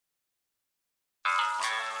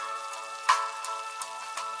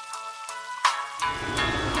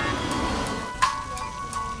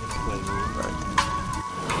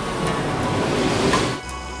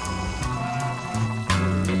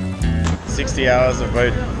60 hours of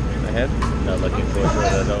boat ahead. Not looking forward to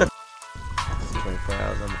it at all. It's 24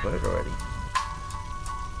 hours on the boat already.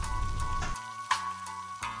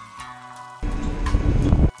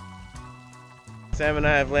 Sam and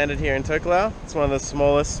I have landed here in Tokelau. It's one of the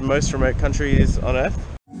smallest, most remote countries on Earth.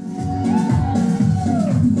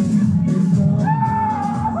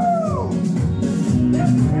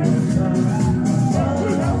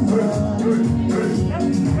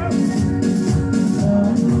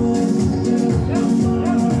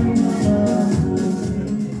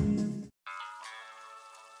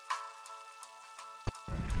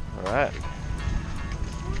 Alright.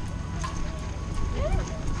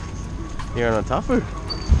 Here on Atafu.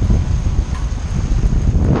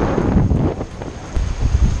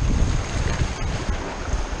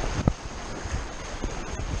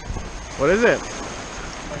 What is it?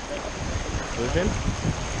 Bluefin?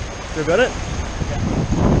 You got it?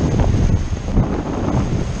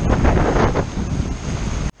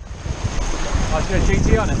 Oh, it's got a GT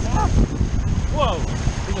on it. Whoa!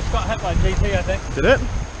 He just got hit by a GT, I think. Did it?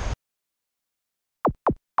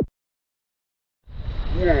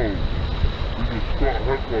 Whoa! You just got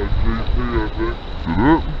hit by GT, I think. Did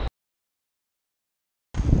it?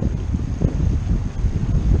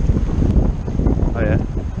 Oh yeah.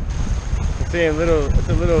 I see a little, it's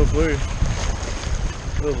a little bluefin.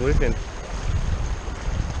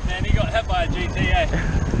 Man, he got hit by a GT, eh?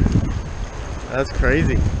 That's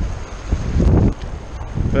crazy.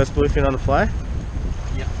 First bluefin on the fly?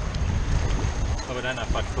 Yep. Oh, I don't know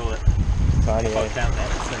if I'd call it. Tiny, If I'd count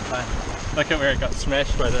that at the same time. Look at where it got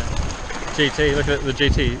smashed by the GT. Look at the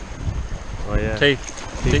GT Oh yeah. teeth.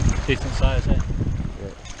 Decent size, eh?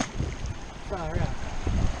 Yeah. Far out.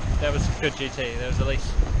 That was a good GT. That was at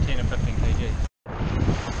least 10 or 15 kg.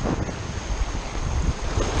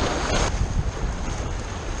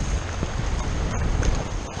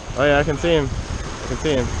 Oh yeah, I can see him. I can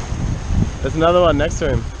see him. There's another one next to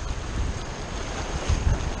him.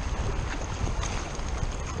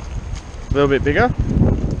 A little bit bigger.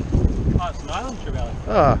 Oh, it's an island trevally.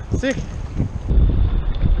 Oh, sick.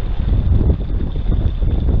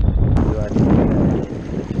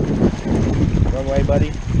 Wrong way,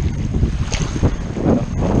 buddy.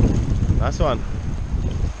 Nice one.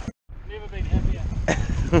 Never been happier.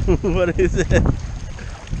 What is it?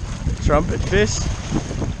 Trumpet fish?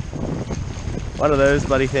 One of those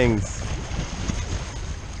bloody things.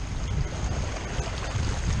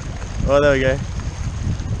 Oh, there we go.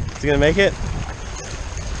 Is he gonna make it?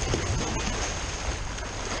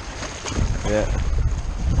 Yeah.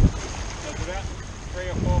 There's about 3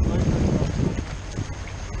 or 4 bluefins.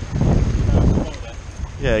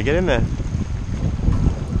 Yeah, get in there.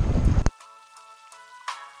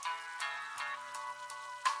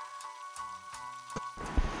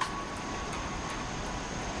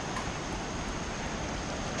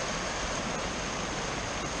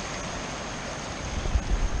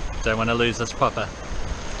 Don't want to lose this popper.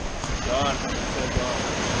 Gone. So gone.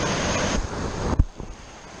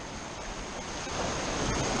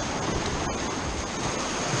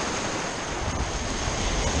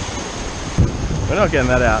 We're not getting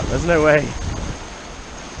that out. There's no way.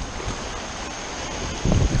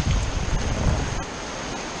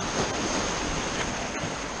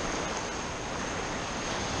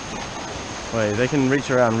 Wait, they can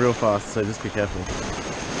reach around real fast, so just be careful.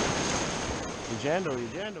 You jandle, you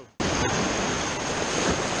jandle.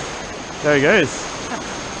 There he goes.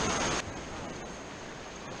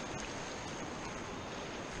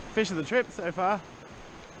 Fish of the trip so far.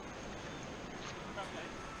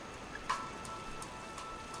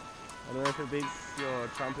 I don't know if it beats your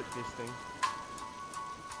trumpet fish thing.